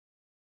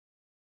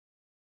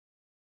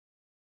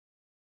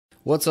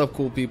What's up,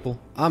 cool people?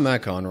 I'm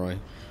Matt Conroy.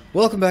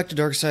 Welcome back to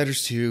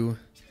Darksiders II.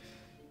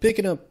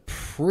 Picking up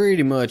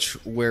pretty much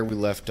where we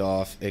left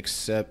off,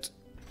 except...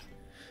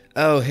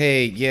 Oh,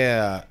 hey,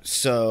 yeah,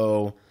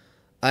 so...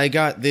 I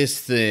got this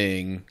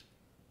thing.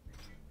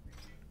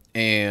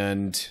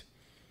 And...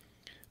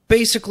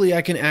 basically,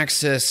 I can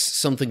access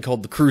something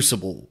called the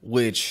Crucible,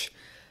 which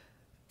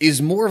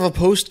is more of a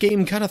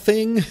post-game kind of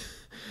thing,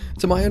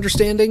 to my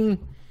understanding.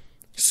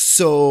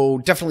 So,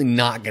 definitely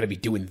not going to be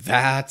doing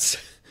that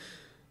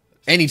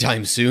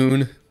anytime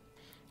soon.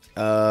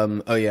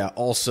 Oh yeah,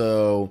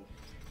 also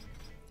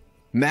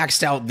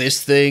maxed out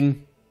this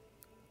thing,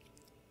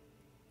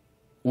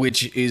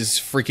 which is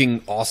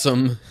freaking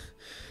awesome,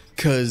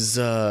 because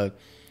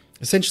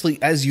essentially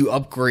as you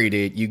upgrade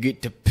it, you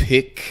get to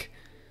pick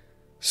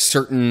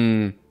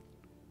certain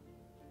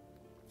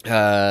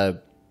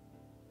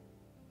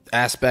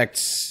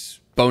aspects,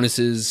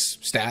 bonuses,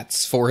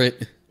 stats for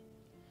it.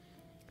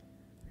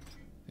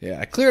 Yeah,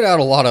 I cleared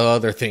out a lot of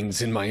other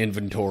things in my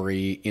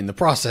inventory in the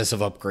process of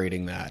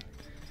upgrading that.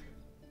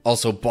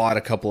 Also bought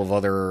a couple of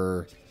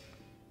other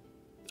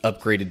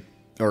upgraded,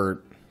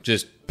 or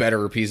just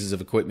better pieces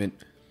of equipment.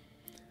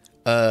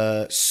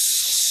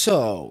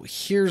 So,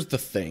 here's the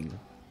thing.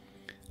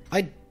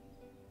 I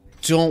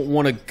don't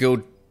want to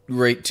go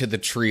right to the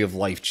Tree of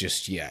Life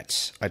just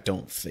yet, I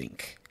don't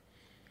think.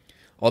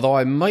 Although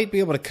I might be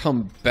able to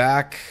come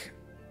back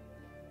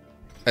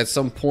at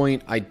some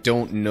point, I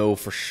don't know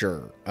for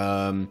sure.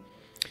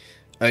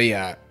 Oh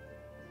yeah.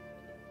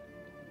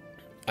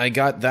 I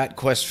got that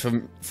quest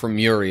from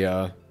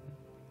Muria.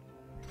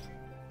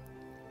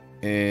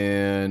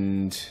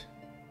 And...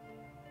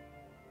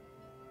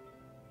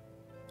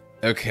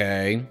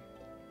 okay.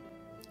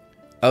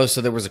 Oh,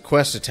 so there was a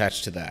quest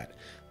attached to that.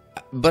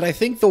 But I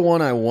think the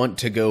one I want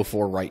to go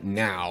for right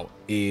now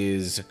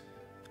is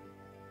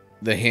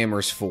the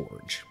Hammer's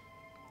Forge.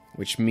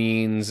 Which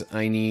means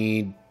I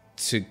need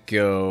to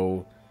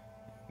go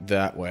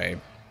that way.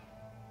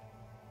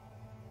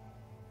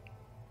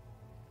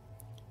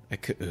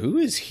 Who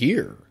is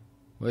here?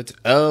 What's...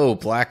 oh,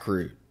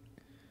 Blackroot.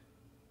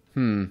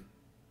 Would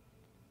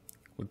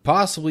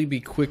possibly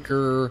be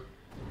quicker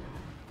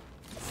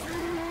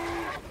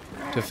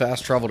to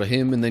fast travel to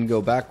him and then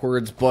go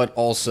backwards, but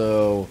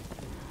also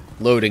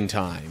loading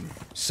time.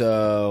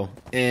 So,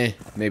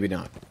 maybe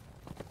not.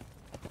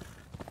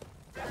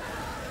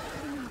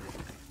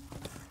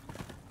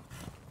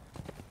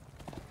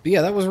 But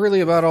yeah, that was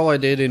really about all I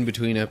did in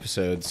between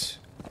episodes.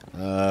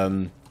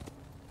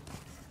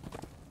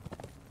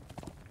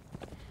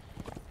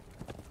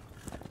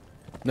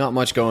 Not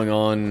much going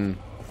on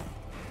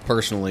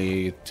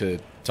personally to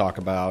talk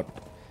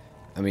about.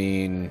 I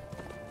mean,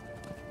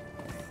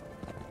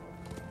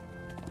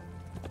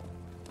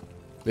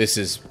 this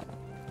is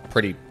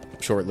pretty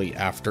shortly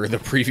after the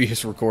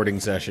previous recording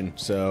session,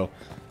 so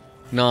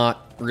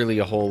not really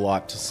a whole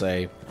lot to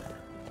say.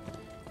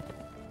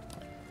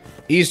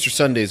 Easter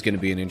Sunday is going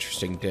to be an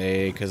interesting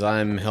day, because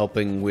I'm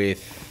helping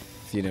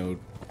with, you know,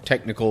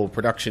 technical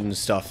production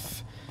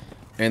stuff.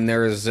 And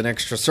there's an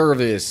extra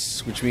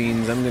service, which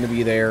means I'm going to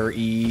be there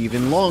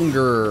even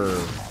longer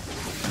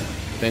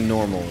than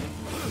normal.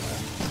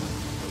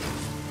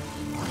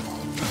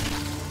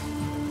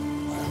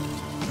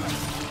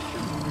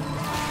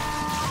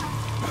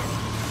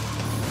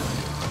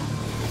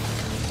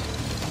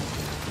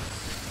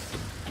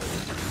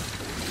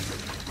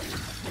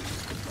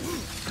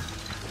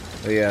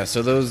 Yeah,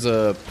 so those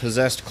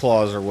possessed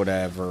claws or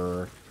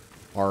whatever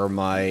are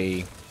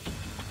my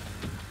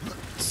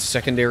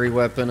secondary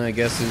weapon, I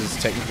guess is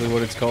technically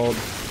what it's called.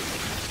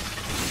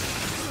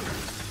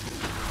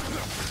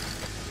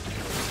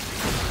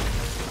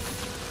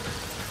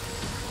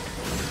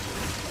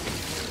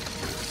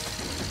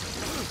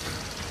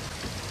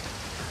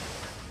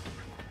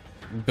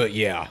 But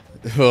yeah,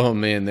 oh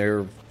man,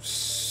 they're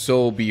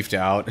so beefed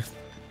out.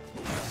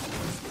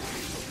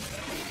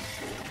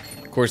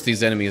 Of course,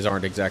 these enemies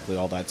aren't exactly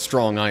all that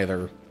strong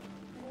either.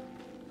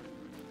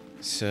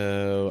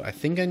 So, I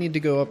think I need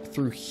to go up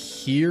through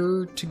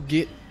here to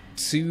get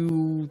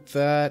to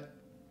that.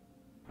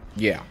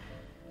 Yeah.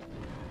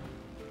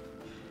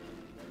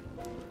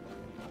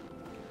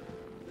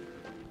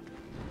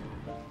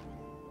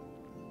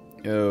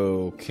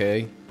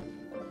 Okay.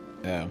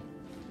 Oh.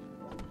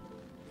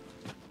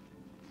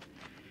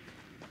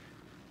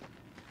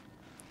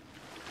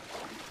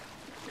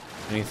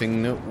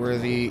 Anything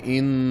noteworthy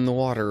in the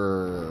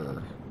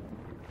water?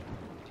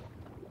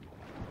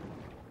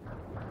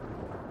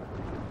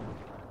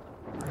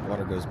 The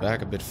water goes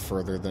back a bit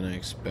further than I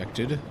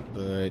expected,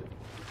 but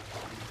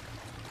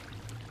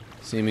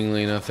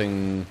seemingly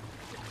nothing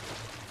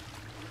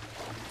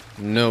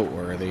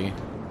noteworthy.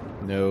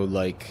 No,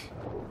 like,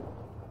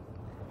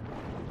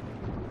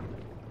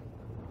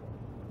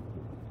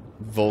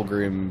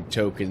 Vulgrim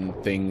token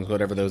things,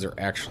 whatever those are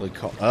actually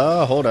called.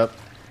 Oh, hold up.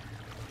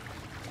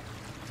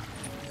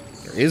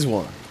 There is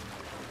one.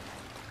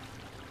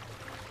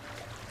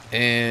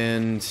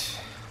 And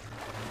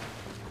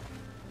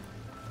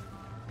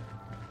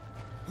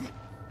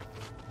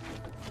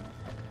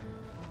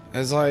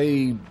as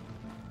I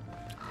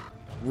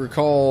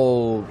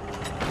recall,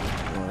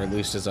 or at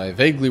least as I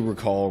vaguely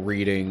recall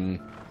reading,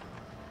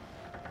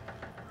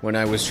 when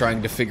I was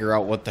trying to figure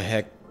out what the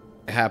heck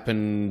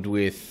happened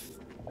with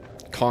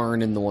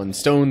Karn and the one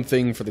stone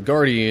thing for the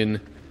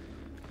Guardian,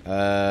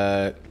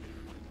 the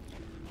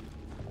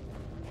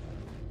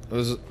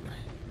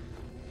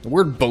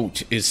word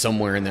boat is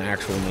somewhere in the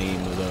actual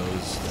name of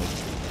those, like,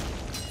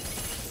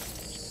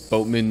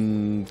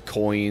 boatman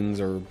coins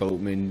or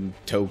boatman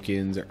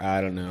tokens, or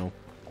I don't know.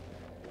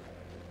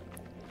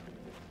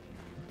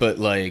 But,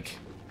 like,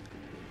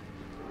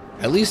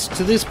 at least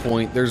to this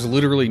point, there's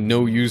literally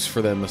no use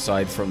for them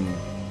aside from,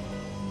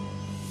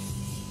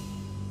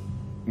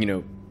 you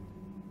know,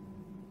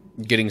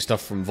 getting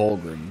stuff from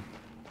Vulgrim.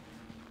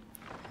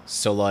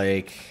 So,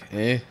 like,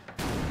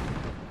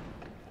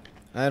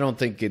 I don't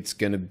think it's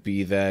gonna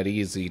be that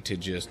easy to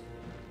just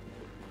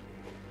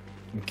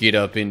get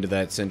up into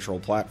that central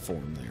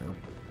platform there.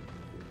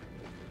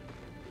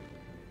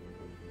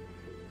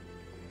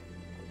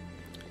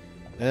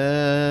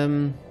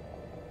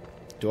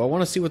 Do I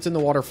want to see what's in the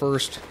water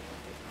first?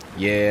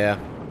 Yeah.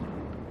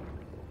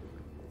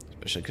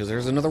 Especially because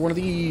there's another one of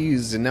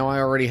these, and now I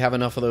already have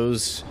enough of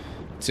those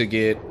to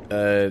get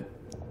a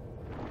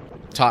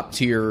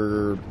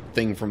top-tier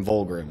thing from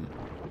Vulgrim.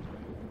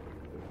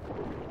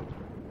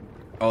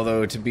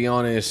 Although, to be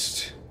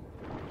honest,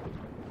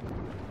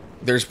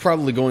 there's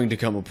probably going to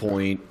come a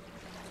point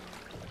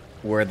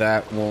where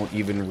that won't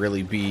even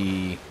really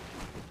be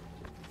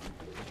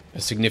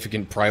a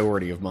significant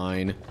priority of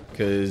mine,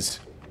 because,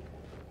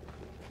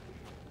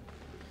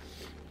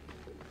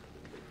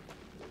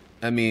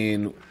 I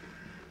mean,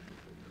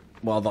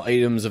 while the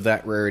items of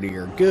that rarity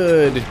are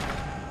good,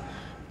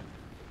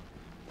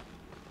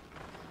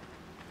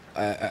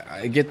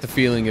 I get the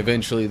feeling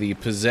eventually the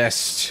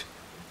possessed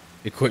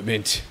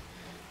equipment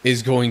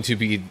is going to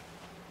be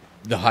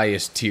the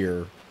highest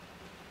tier.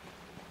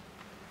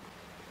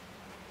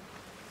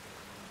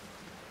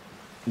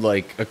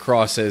 Like,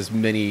 across as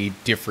many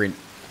different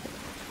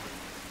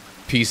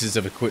pieces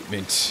of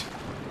equipment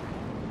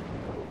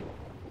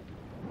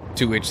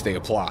to which they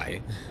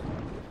apply.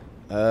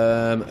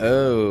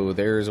 Oh,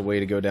 there's a way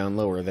to go down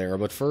lower there.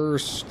 But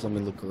first, let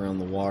me look around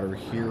the water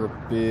here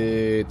a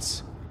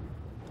bit.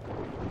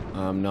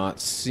 I'm not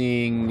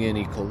seeing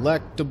any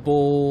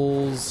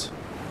collectibles.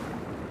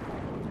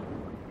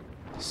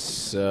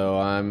 So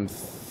I'm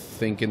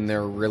thinking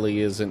there really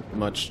isn't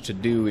much to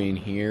do in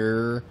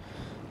here,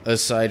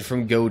 aside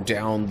from go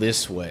down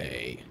this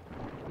way.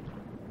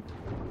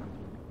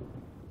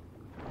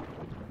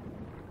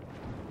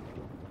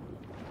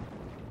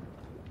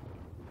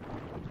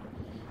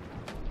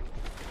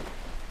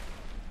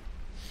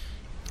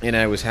 And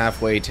I was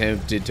halfway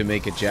tempted to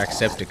make a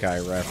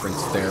Jacksepticeye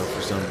reference there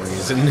for some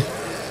reason.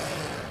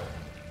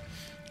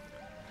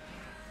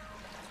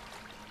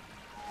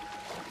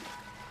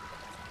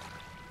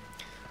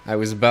 I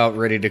was about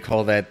ready to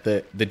call that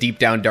the deep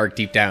down, dark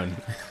deep down.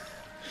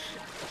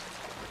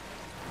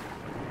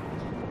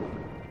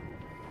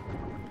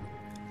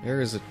 There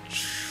is a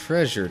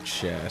treasure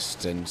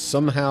chest, and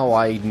somehow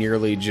I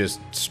nearly just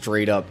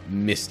straight up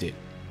missed it.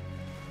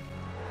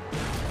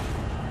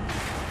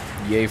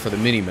 Yay for the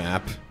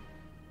mini-map.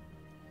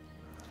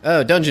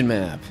 Oh, dungeon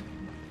map.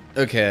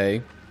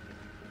 Okay.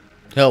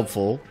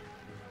 Helpful.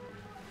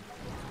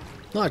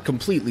 Not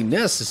completely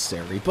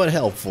necessary, but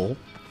helpful.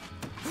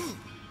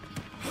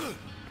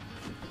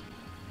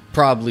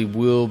 Probably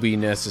will be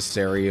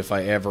necessary if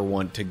I ever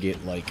want to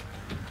get, like,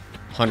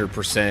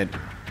 100%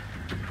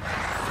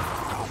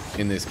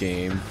 in this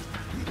game.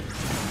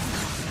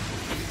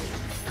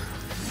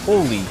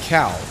 Holy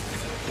cow.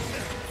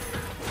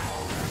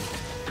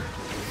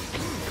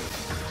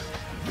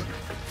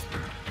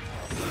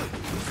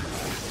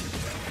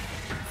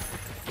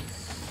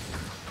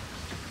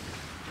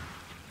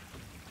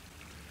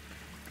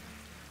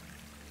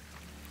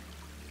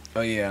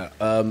 Oh yeah,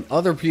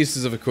 other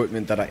pieces of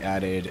equipment that I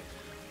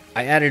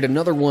added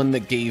another one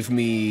that gave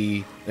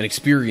me an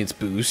experience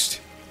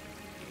boost.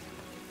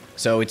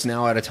 So it's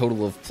now at a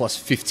total of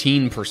plus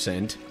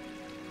 15%.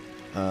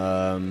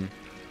 Would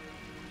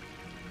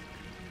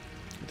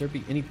there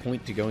be any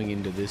point to going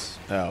into this?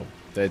 Oh,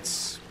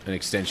 that's an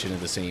extension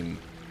of the same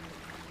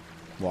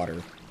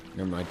water.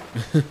 Never mind.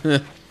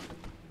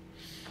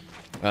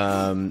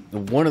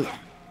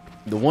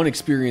 The one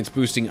experience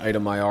boosting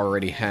item I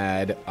already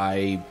had,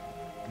 I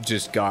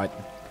just got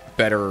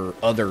better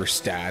other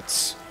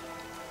stats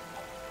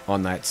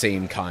on that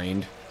same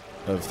kind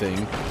of thing.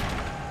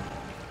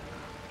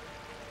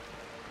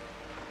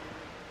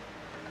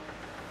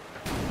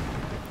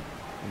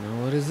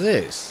 Now what is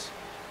this?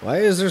 Why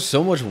is there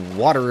so much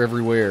water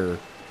everywhere?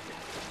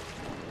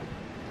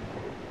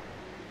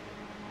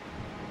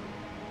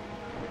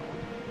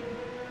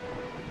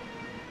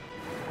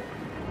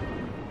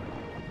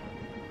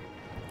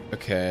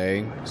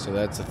 Okay, so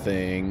that's a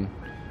thing.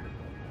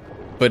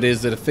 But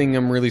is it a thing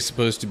I'm really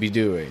supposed to be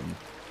doing?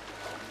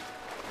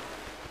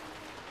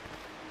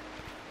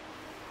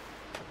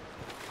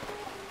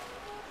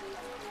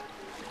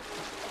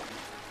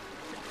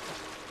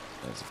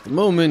 As of the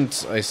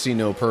moment, I see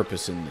no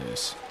purpose in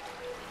this.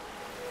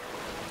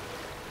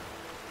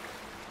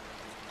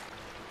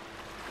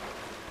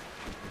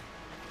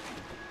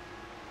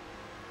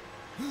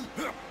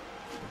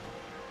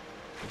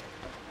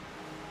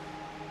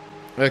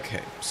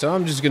 Okay, so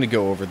I'm just gonna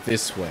go over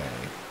this way.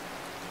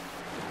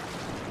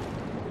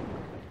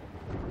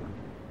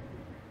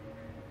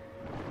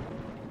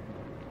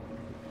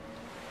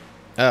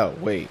 Oh,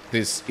 wait,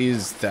 this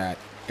is that...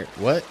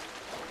 What?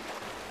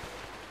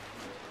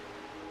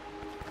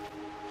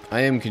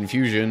 I am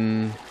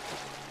confusion.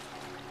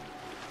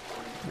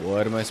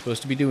 What am I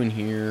supposed to be doing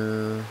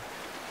here?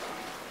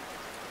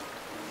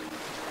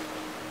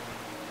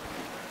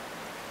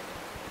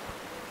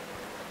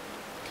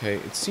 Okay,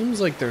 it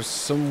seems like there's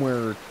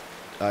somewhere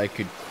I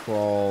could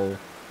crawl.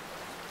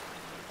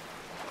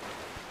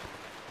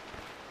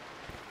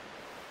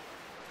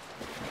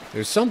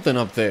 There's something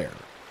up there.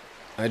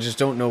 I just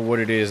don't know what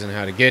it is and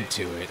how to get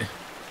to it.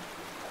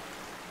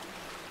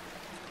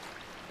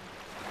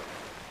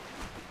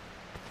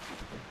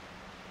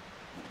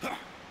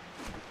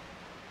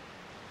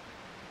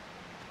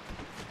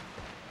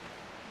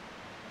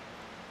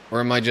 Or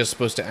am I just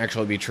supposed to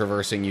actually be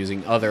traversing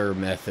using other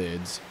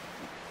methods?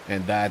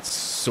 And that's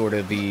sort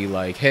of the,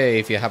 like, hey,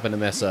 if you happen to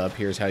mess up,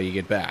 here's how you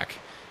get back.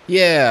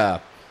 Yeah!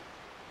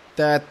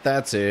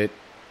 That's it.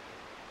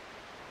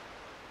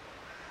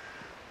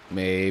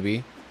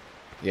 Maybe.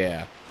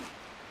 Yeah.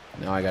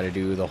 Now I gotta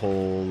do the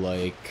whole,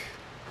 like...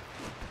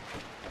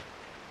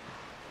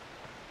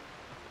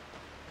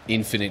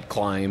 infinite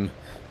climb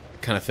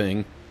kind of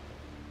thing.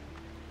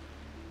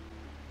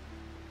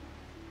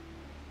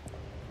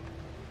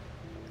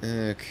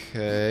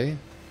 Okay.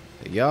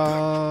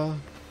 Yeah.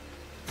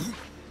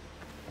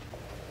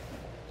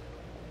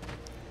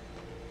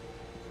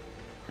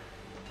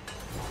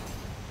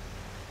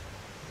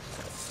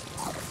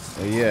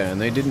 Yeah, and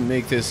they didn't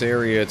make this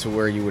area to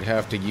where you would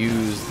have to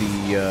use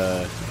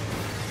the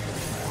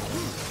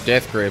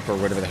death grip or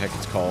whatever the heck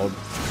it's called,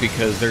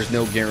 because there's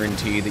no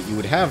guarantee that you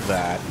would have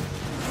that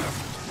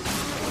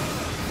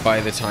by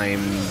the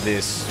time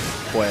this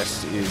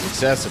quest is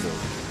accessible.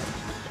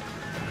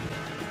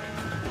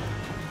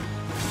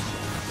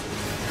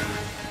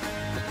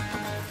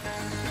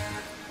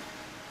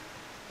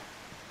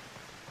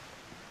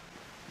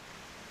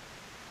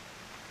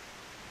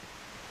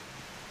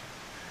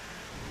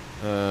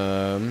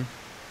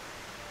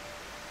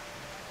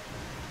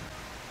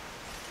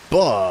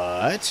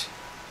 But...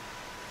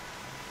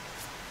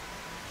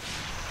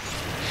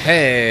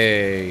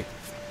 hey!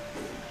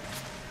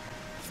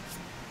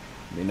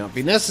 May not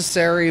be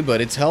necessary,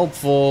 but it's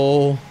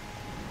helpful.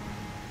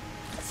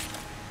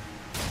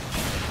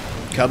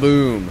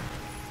 Kaboom!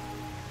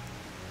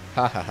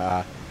 Ha ha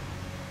ha.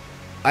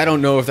 I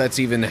don't know if that's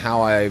even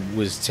how I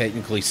was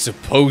technically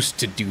supposed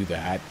to do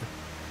that,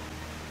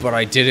 but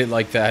I did it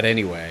like that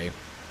anyway.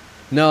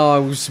 No, I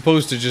was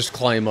supposed to just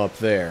climb up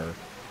there.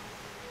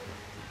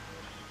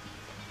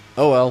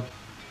 Oh well.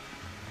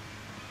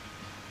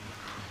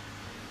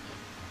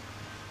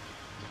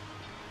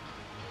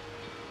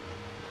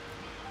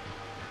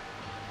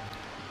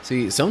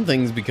 See, some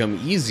things become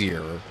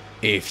easier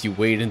if you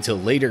wait until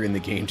later in the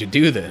game to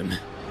do them.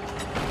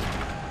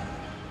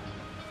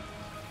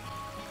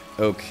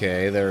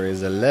 Okay, there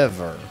is a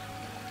lever.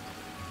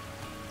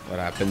 What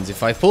happens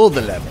if I pull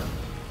the lever?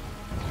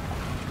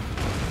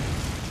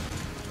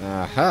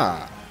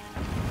 Aha.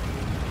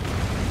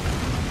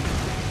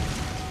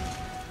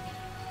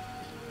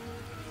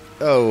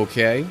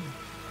 Okay.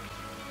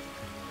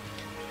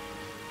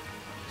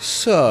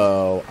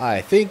 So,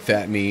 I think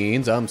that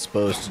means I'm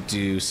supposed to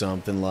do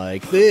something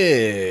like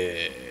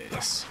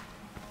this.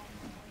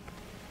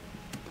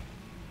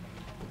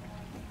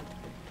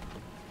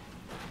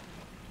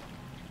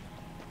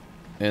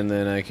 And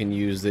then I can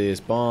use this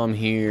bomb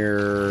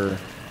here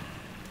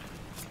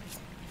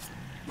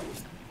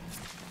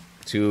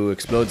to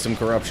explode some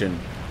corruption.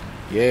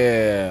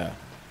 Yeah.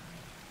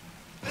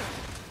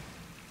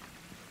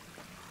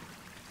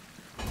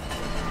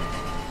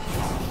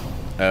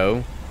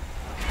 Oh.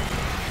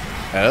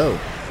 Oh.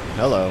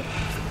 Hello.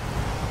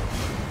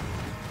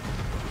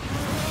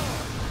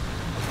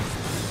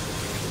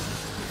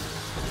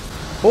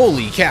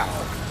 Holy cow.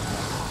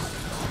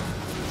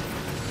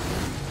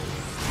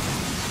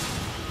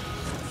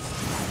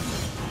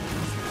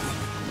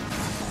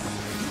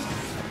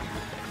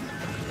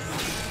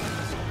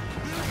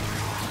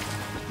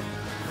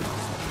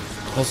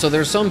 Also,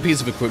 there's some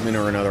piece of equipment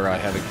or another I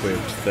have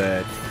equipped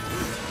that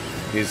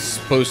is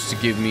supposed to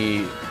give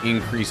me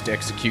increased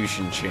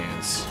execution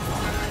chance.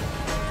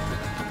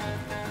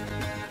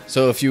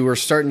 So if you were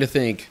starting to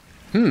think,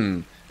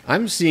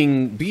 I'm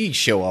seeing bees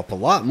show up a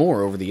lot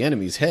more over the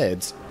enemies'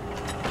 heads,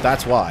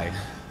 that's why.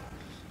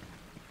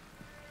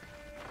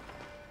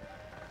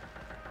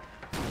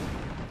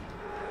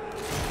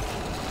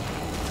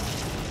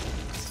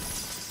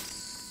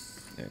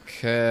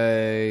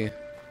 Okay.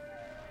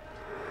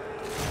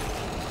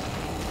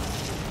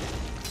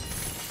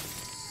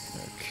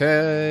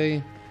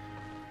 Okay.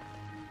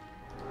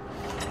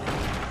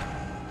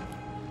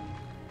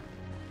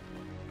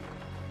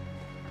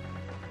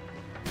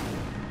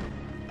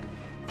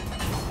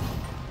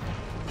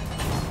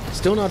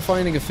 Still not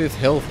finding a 5th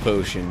health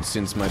potion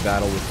since my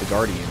battle with the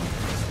Guardian.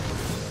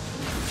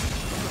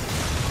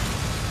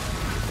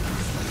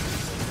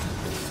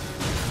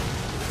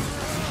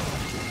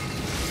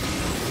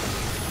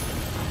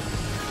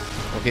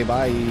 Okay,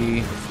 bye.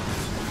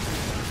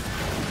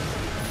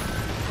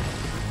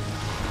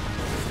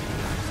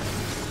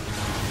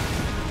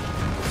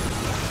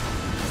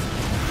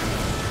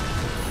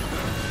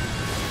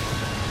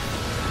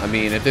 I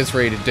mean, at this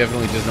rate, it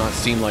definitely does not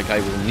seem like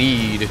I will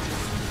need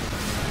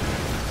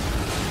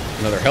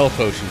another health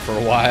potion for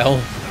a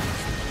while.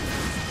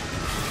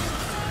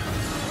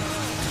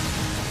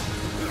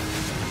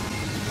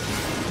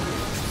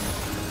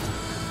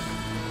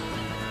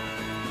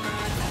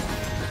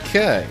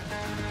 Okay.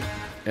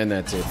 And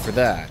that's it for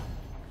that.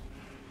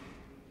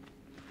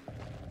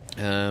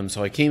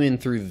 So I came in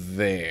through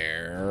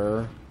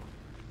there.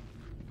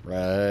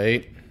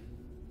 Right.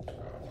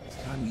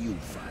 Can you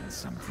find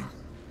something?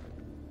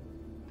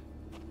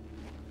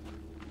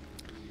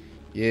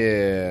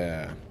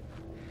 Yeah.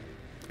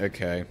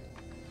 Okay.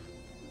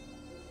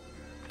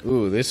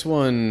 Ooh, this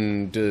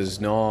one does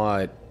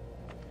not...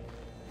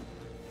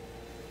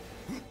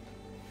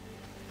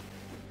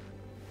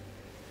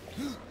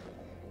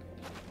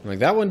 Like,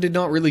 that one did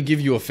not really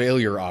give you a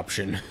failure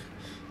option.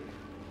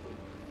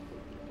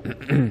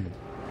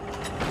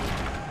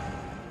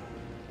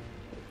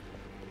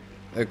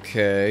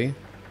 Okay.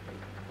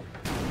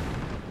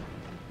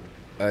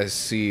 I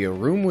see a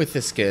room with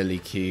a skelly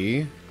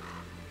key.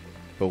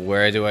 But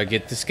where do I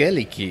get the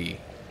skelly key?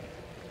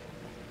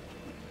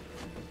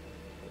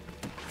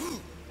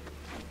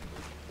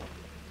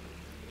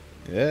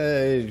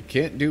 I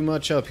can't do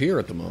much up here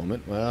at the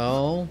moment.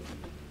 Well,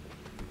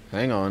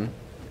 hang on.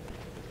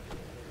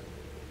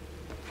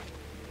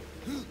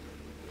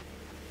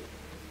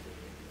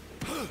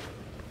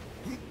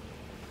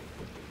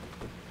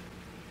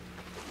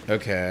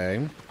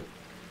 Okay.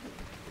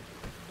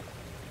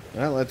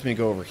 That lets me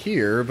go over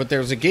here, but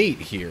there's a gate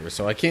here,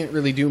 so I can't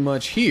really do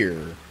much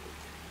here.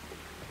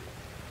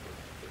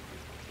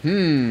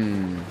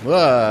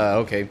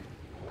 Okay.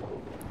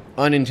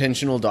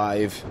 Unintentional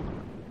dive.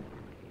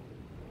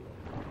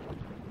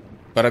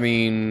 But I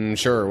mean,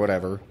 sure,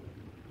 whatever.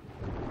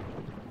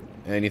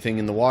 Anything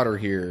in the water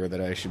here that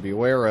I should be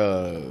aware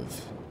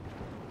of?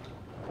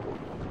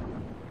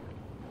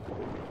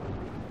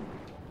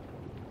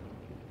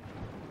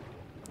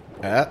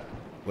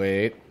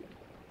 Wait.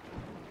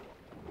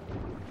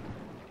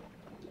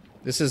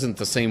 This isn't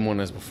the same one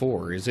as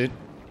before, is it?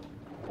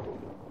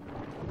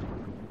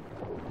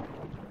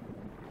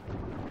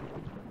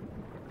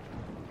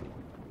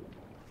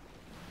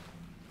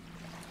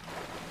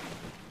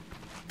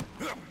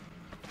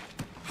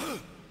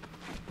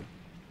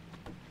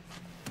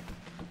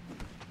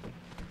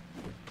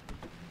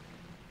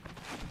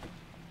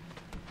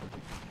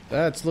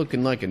 That's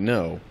looking like a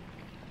no.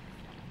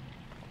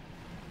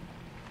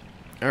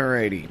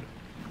 Alrighty.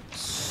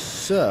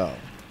 So,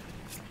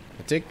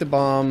 I take the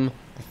bomb,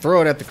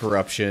 throw it at the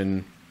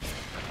corruption.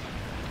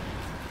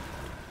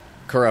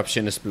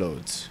 Corruption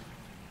explodes.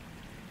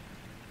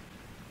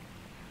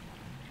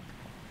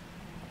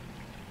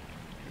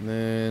 And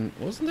then,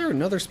 wasn't there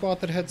another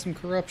spot that had some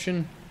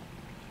corruption?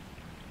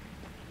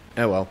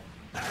 Oh well.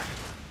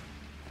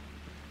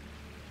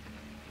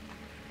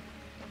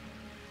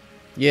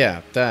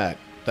 Yeah, that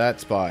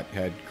spot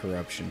had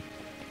corruption.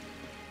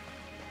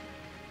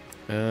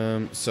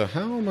 So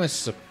how am I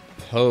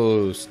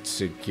supposed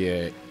to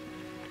get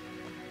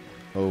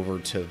over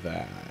to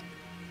that?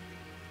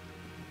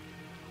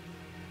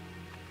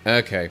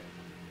 Okay.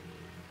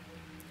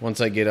 Once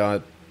I get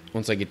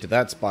to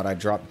that spot, I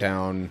drop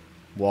down,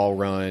 wall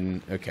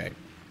run. Okay.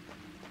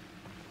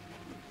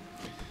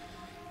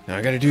 Now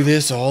I gotta do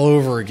this all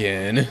over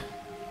again.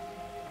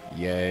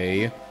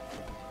 Yay.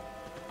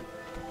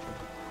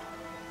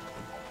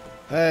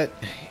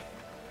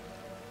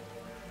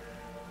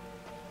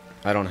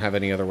 I don't have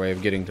any other way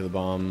of getting to the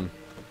bomb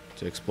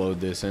to explode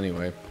this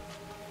anyway.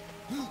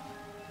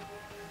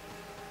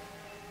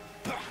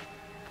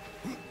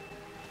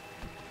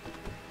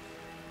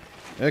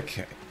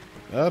 Okay.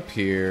 Up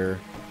here.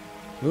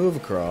 Move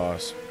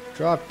across.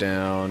 Drop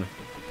down.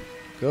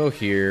 Go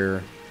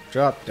here.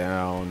 Drop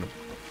down.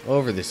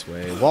 Over this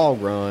way. Wall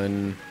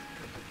run.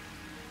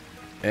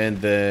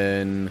 And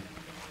then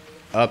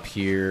up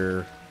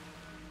here.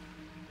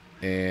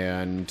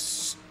 And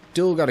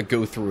still gotta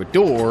go through a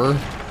door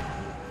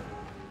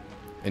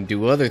and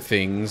do other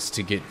things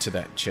to get to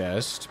that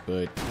chest,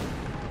 but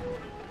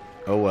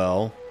oh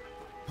well.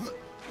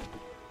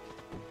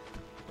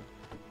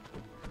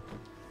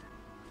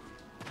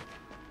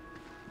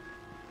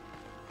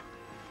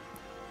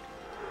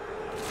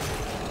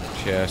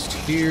 Chest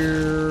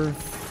here.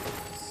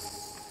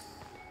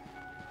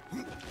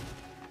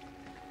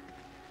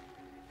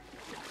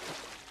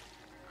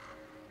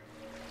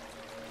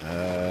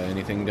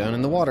 Anything down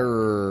in the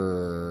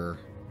water?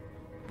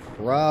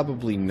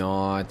 Probably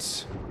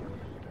not.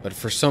 But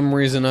for some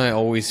reason, I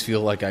always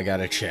feel like I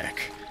gotta check.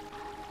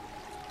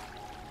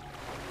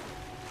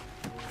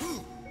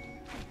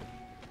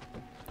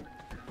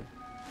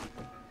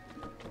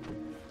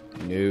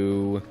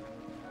 No.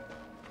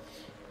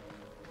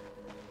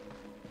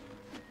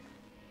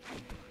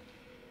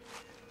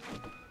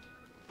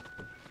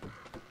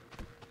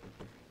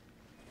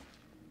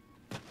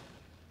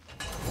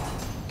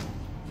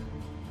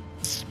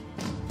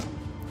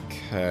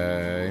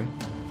 Okay.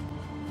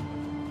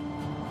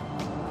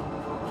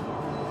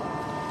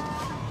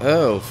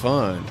 Oh,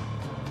 fun.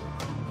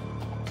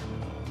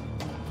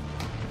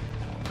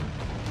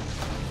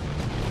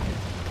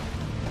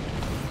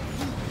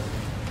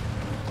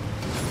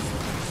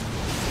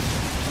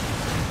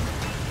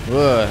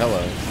 Whoa,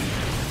 hello.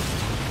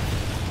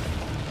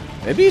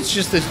 Maybe it's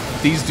just that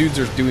these dudes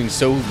are doing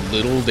so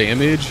little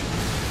damage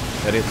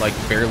that it, like,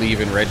 barely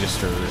even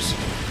registers.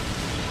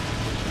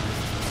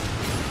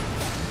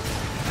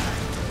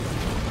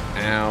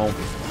 Ow.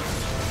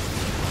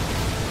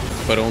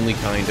 But only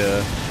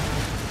kinda.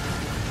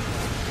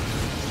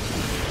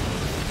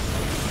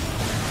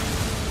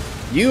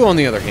 You, on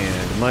the other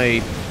hand,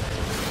 might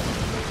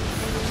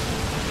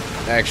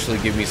actually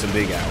give me some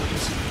big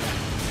owies.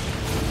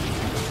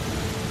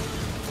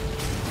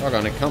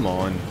 Doggone it, come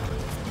on.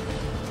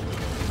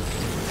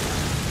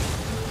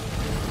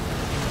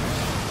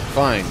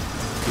 Fine.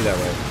 Do that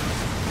way.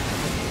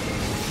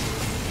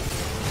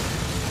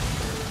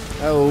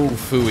 Oh,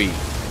 phooey.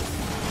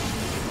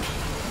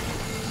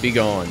 Be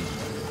gone.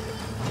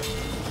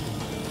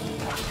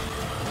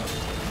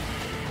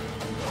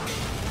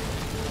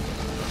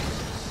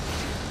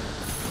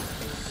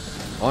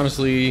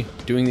 Honestly,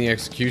 doing the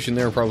execution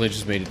there probably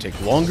just made it take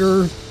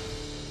longer.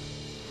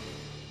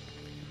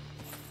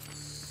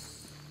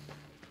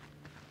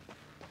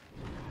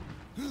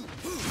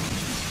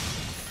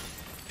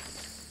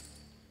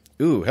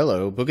 Ooh,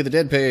 hello, Book of the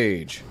Dead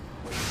page.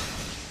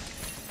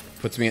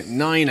 Puts me at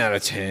 9 out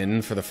of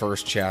 10 for the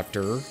first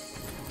chapter.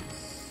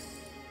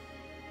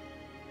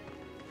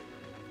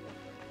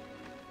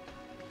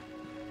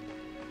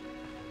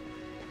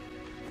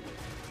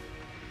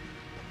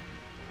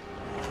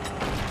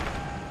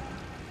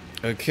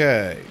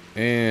 Okay,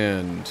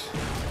 and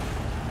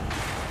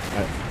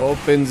I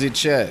open the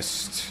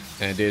chest,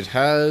 and it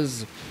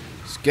has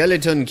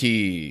skeleton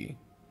key.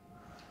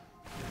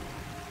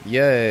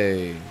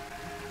 Yay.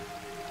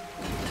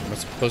 Am I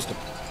supposed to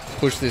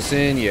push this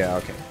in? Yeah,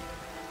 okay.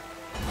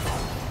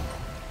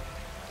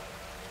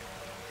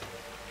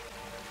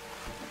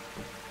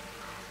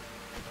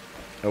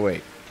 Oh,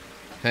 wait.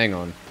 Hang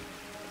on.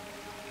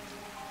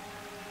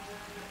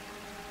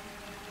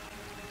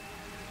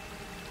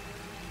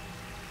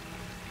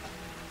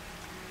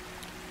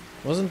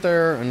 Wasn't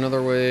there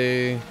another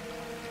way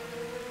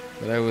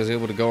that I was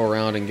able to go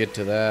around and get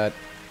to that?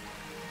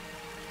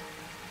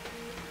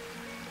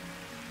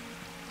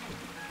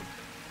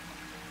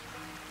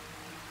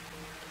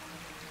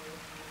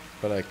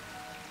 But I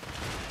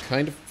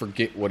kind of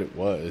forget what it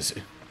was.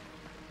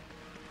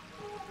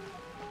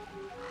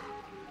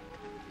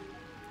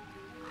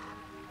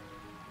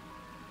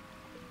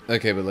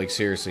 Okay, but like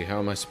seriously, how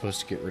am I supposed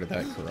to get rid of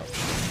that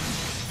corruption?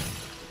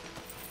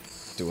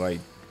 Do I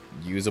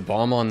use a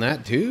bomb on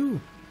that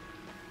too?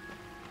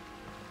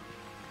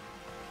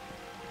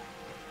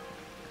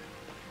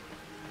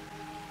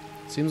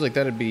 Seems like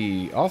that'd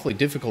be awfully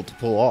difficult to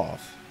pull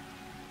off.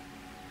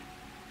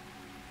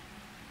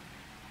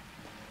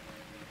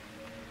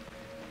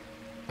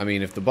 I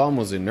mean, if the bomb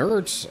was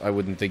inert, I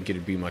wouldn't think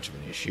it'd be much of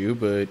an issue,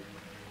 but...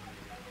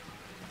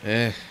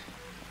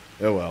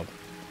 oh well.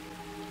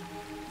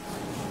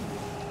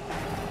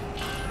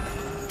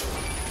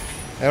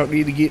 I don't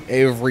need to get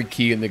every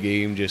key in the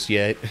game just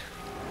yet.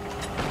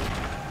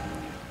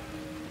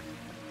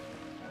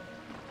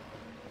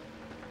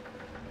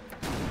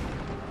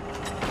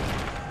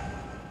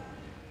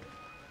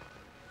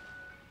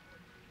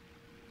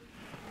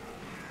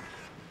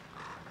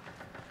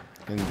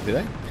 And did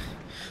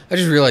I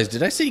just realized,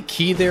 did I say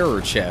key there or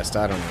chest?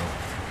 I don't know.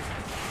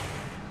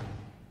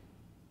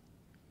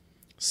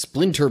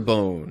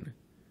 Splinter-Bone.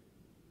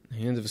 The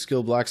hands of a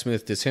skilled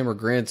blacksmith, this hammer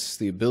grants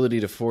the ability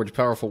to forge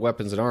powerful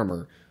weapons and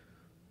armor.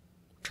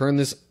 Turn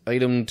this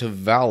item to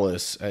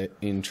Valus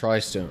in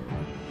Tristone.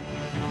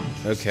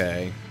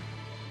 Okay.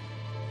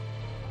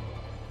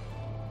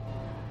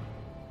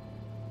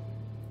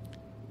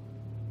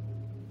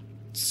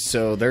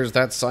 So there's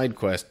that side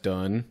quest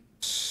done.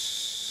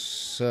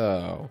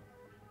 So...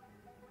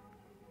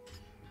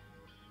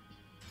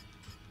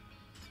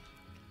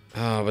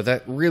 oh, but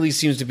that really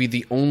seems to be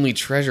the only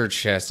treasure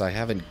chest I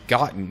haven't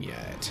gotten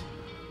yet.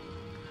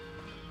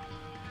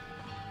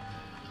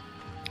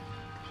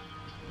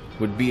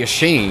 Would be a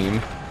shame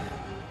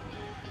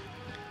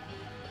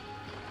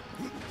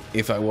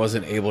if I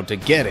wasn't able to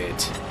get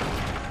it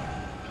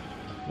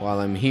while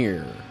I'm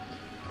here.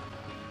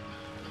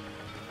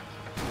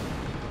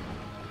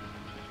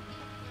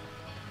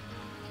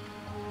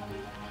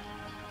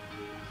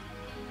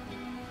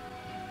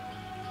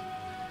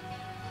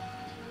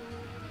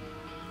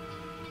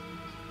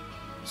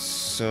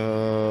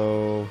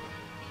 So,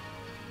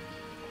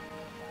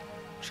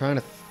 trying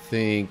to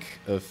think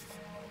of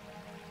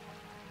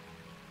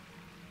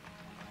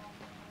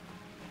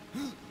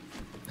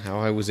how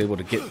I was able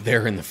to get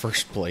there in the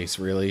first place,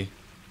 really.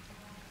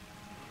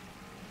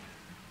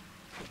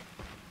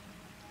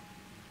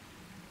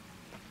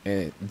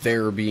 And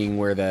there being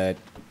where that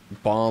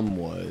bomb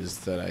was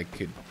that I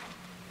could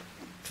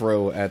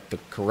throw at the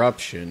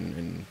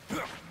corruption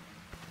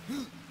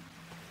and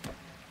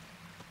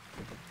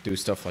do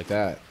stuff like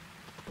that.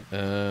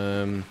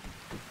 It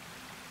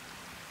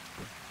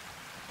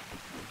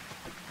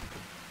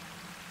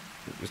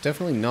was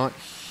definitely not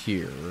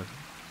here.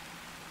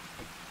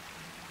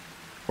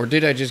 Or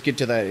did I just get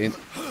to that?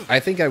 I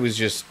think I was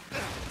just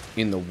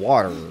in the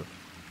water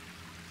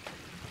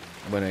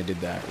when I did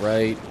that,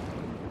 right?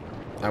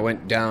 I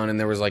went down and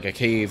there was like a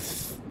cave.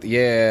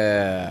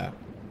 Yeah.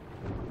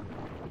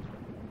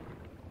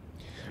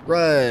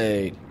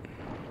 Right.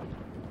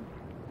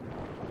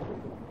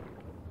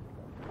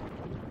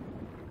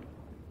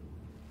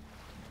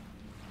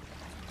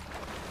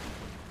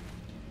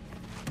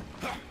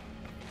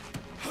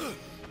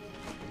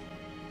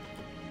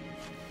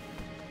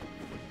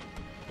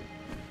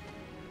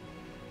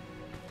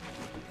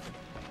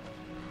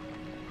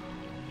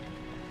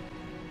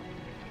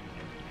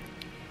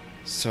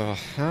 So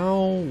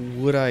how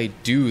would I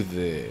do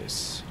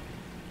this?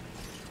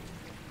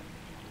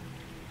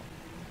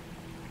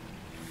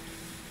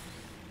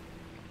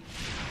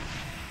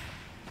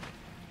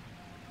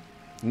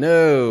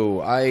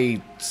 No,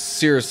 I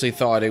seriously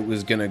thought it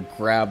was gonna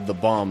grab the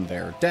bomb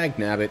there.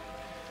 Dagnabbit.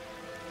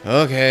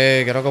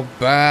 Okay, gotta go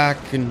back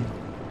and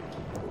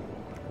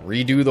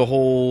redo the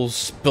whole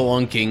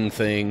spelunking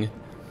thing.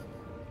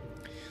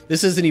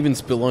 This isn't even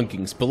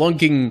spelunking.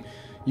 Spelunking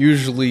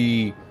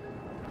usually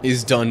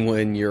is done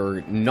when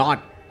you're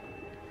not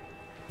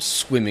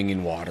swimming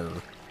in water.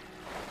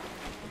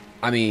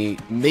 I mean,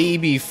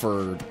 maybe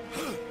for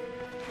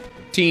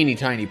teeny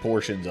tiny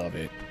portions of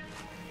it.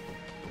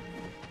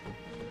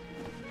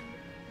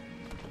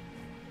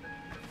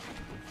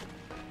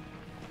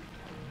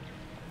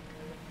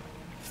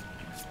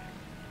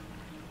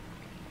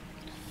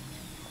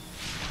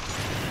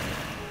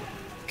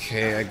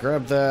 Okay, I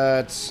grabbed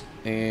that,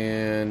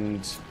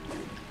 and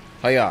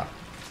hiya.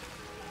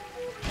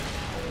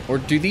 Or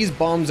do these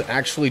bombs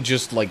actually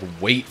just, like,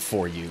 wait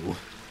for you?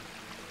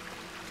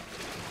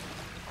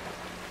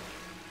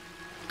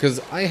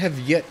 Because I have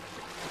yet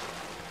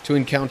to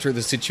encounter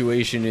the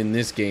situation in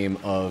this game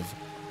of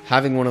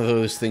having one of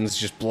those things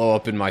just blow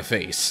up in my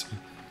face.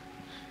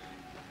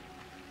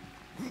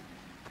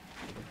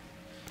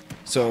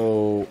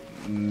 So,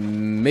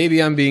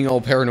 maybe I'm being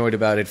all paranoid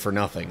about it for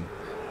nothing.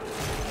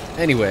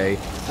 Anyway,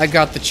 I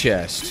got the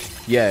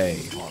chest. Yay.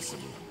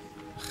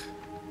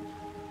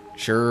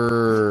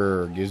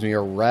 Sure, gives me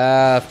a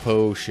wrath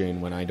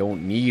potion when I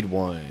don't need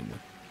one.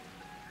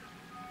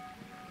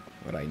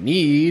 What I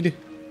need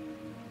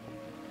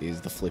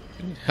is the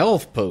flipping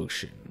health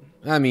potion.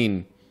 I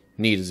mean,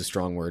 need is a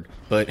strong word,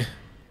 but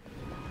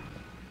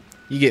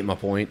you get my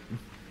point.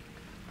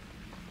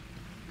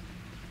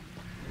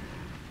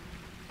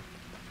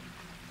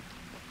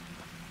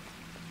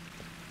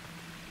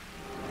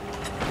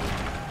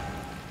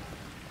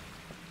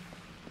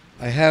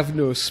 I have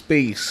no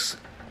space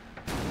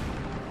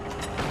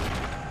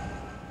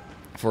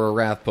for a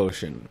wrath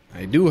potion.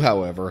 I do,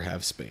 however,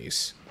 have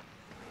space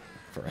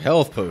for a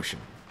health potion.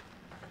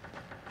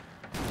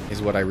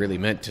 Is what I really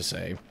meant to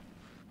say.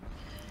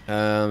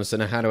 So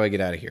now how do I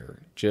get out of here?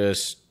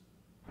 Just...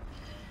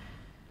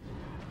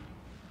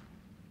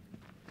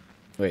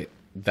 Wait,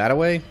 that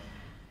away?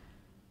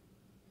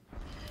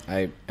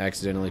 I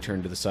accidentally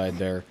turned to the side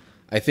there.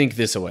 I think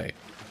this away.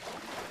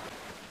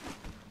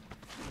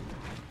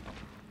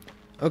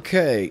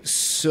 Okay,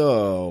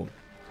 so...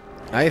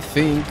 I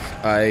think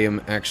I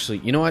am actually...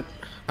 You know what?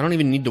 I don't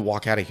even need to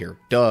walk out of here.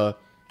 Duh.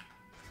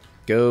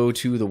 Go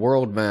to the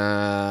world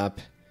map.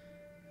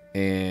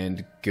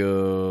 And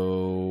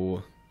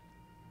go...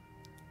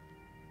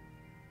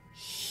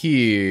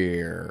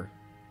 here.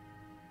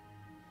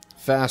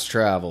 Fast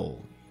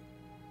travel.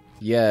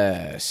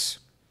 Yes.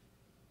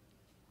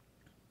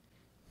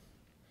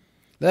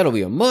 That'll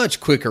be a much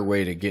quicker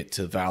way to get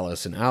to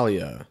Valis and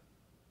Alia.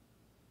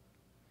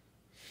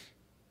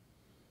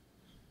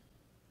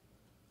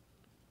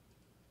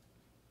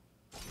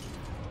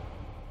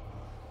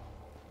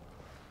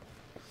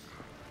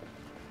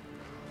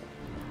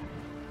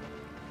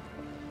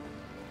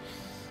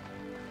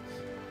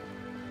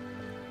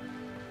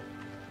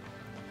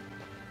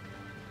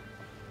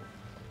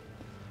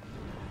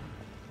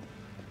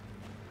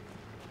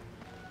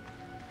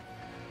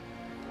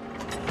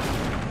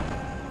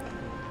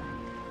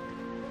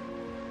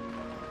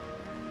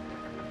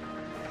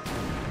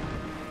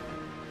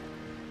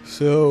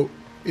 So,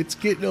 it's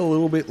getting a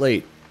little bit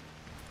late.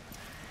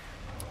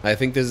 I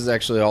think this is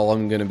actually all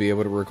I'm going to be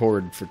able to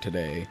record for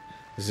today.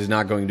 This is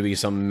not going to be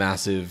some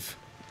massive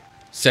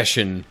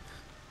session.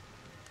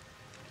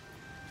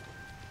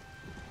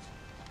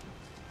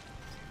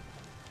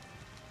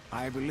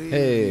 I believe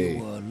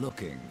you were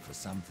looking for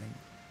something.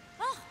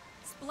 Oh,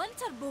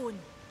 Splinter-Bone.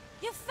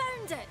 You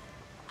found it.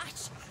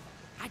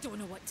 I don't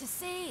know what to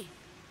say.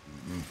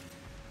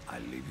 I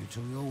leave you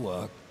to your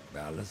work,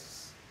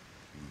 Valis.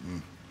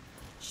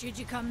 Should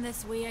you come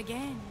this way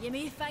again, you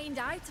may find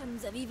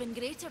items of even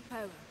greater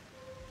power.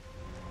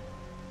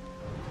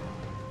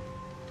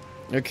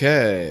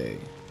 Okay.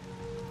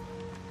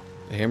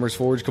 The Hammer's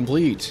Forge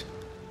complete.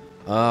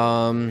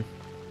 Trying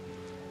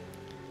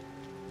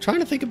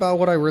to think about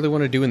what I really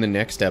want to do in the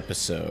next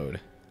episode.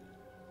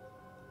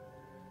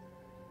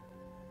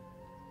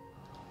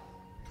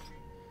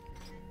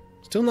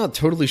 Still not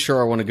totally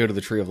sure I want to go to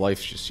the Tree of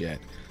Life just yet.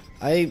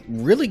 I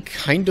really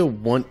kind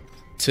of want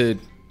to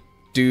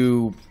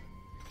do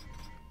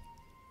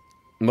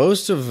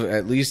most of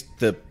at least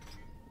the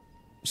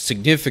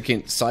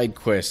significant side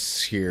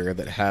quests here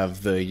that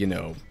have the, you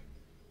know,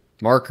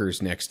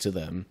 markers next to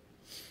them.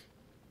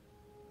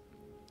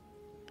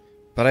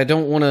 But I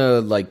don't want to,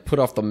 like, put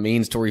off the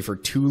main story for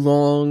too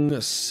long,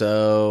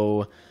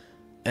 so...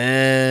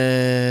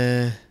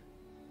 I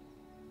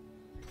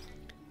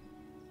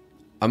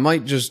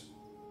might just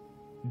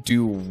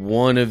do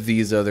one of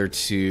these other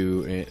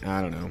two, and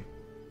I don't know.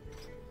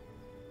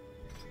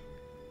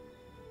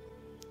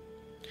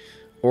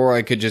 Or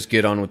I could just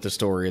get on with the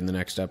story in the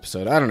next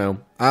episode. I don't know.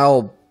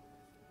 I'll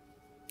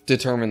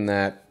determine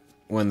that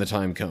when the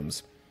time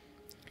comes.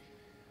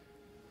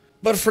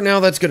 But for now,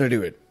 that's going to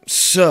do it.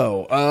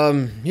 So,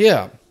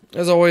 yeah.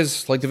 As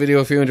always, like the video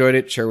if you enjoyed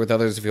it. Share it with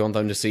others if you want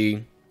them to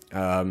see.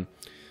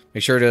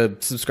 Make sure to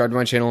subscribe to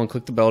my channel and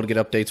click the bell to get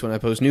updates when I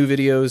post new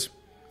videos.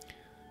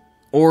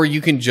 Or you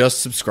can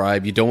just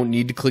subscribe. You don't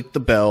need to click the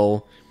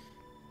bell.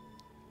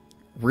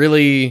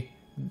 Really,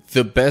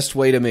 the best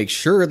way to make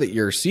sure that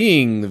you're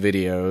seeing the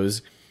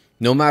videos,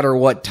 no matter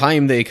what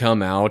time they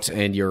come out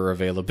and your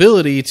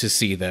availability to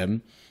see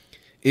them,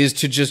 is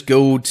to just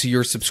go to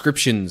your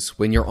subscriptions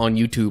when you're on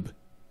YouTube.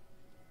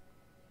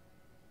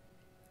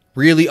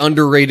 Really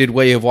underrated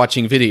way of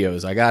watching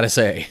videos, I gotta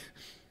say.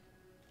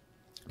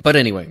 But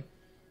anyway,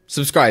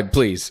 subscribe,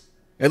 please.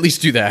 At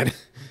least do that.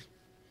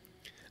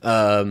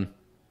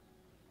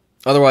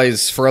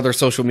 Otherwise, for other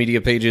social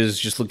media pages,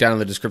 just look down in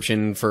the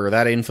description for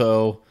that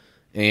info.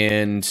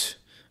 And,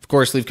 of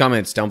course, leave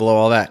comments down below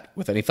all that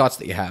with any thoughts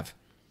that you have.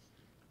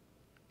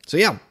 So,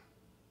 yeah,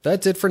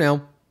 that's it for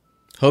now.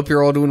 Hope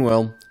you're all doing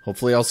well.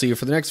 Hopefully I'll see you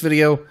for the next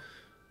video.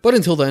 But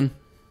until then,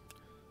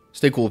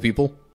 stay cool, people.